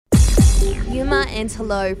Yuma and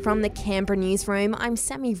hello from the Canberra newsroom. I'm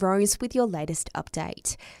Sammy Rose with your latest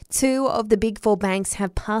update. Two of the big four banks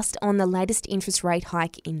have passed on the latest interest rate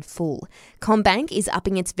hike in full. CommBank is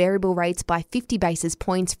upping its variable rates by 50 basis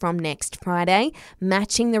points from next Friday,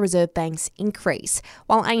 matching the Reserve Bank's increase,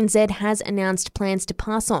 while ANZ has announced plans to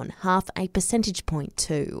pass on half a percentage point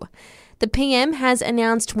too. The PM has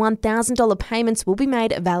announced $1,000 payments will be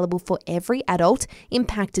made available for every adult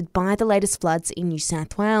impacted by the latest floods in New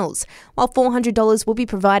South Wales, while $400 will be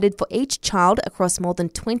provided for each child across more than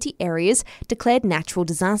 20 areas declared natural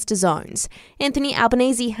disaster zones. Anthony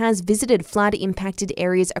Albanese has visited flood-impacted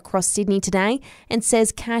areas across Sydney today and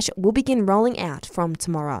says cash will begin rolling out from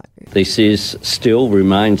tomorrow. This still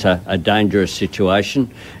remains a dangerous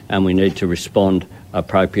situation and we need to respond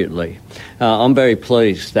appropriately. I'm very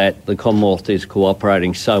pleased that the Commonwealth is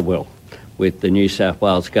cooperating so well with the New South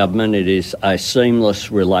Wales Government. It is a seamless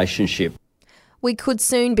relationship. We could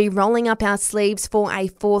soon be rolling up our sleeves for a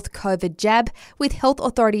fourth COVID jab, with health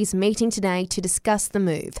authorities meeting today to discuss the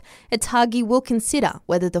move. ATAGI will consider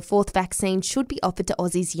whether the fourth vaccine should be offered to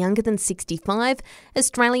Aussies younger than 65.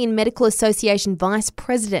 Australian Medical Association Vice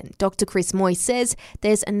President Dr Chris Moy says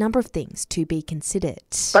there's a number of things to be considered.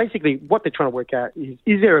 Basically, what they're trying to work out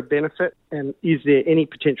is there a benefit and is there any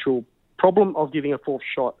potential problem of giving a fourth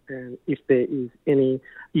shot, and if there is any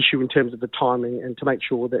issue in terms of the timing, and to make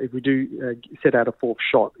sure that if we do set out a fourth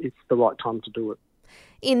shot, it's the right time to do it.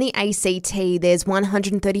 In the ACT, there's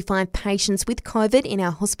 135 patients with COVID in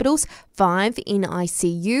our hospitals, 5 in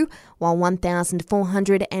ICU, while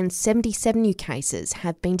 1,477 new cases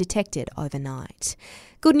have been detected overnight.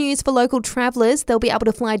 Good news for local travellers. They'll be able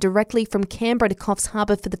to fly directly from Canberra to Coffs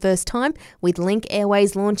Harbour for the first time, with Link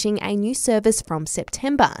Airways launching a new service from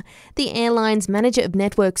September. The airline's manager of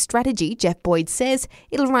network strategy, Jeff Boyd, says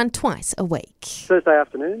it'll run twice a week. Thursday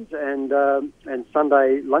afternoons and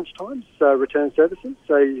Sunday lunchtimes, return services.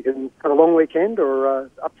 So you can have a long weekend or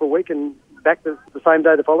up for a week and back the same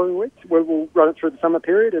day the following week. We'll run it through the summer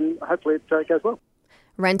period and hopefully it goes well.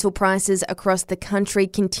 Rental prices across the country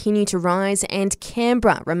continue to rise and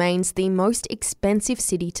Canberra remains the most expensive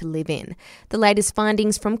city to live in. The latest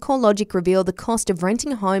findings from CoreLogic reveal the cost of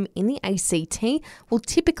renting a home in the ACT will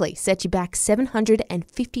typically set you back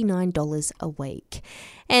 $759 a week.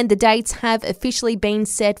 And the dates have officially been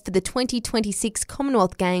set for the 2026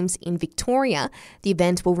 Commonwealth Games in Victoria. The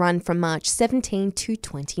event will run from March 17 to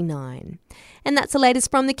 29. And that's the latest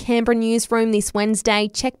from the Canberra newsroom this Wednesday.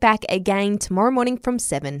 Check back again tomorrow morning from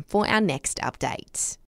 7 for our next update.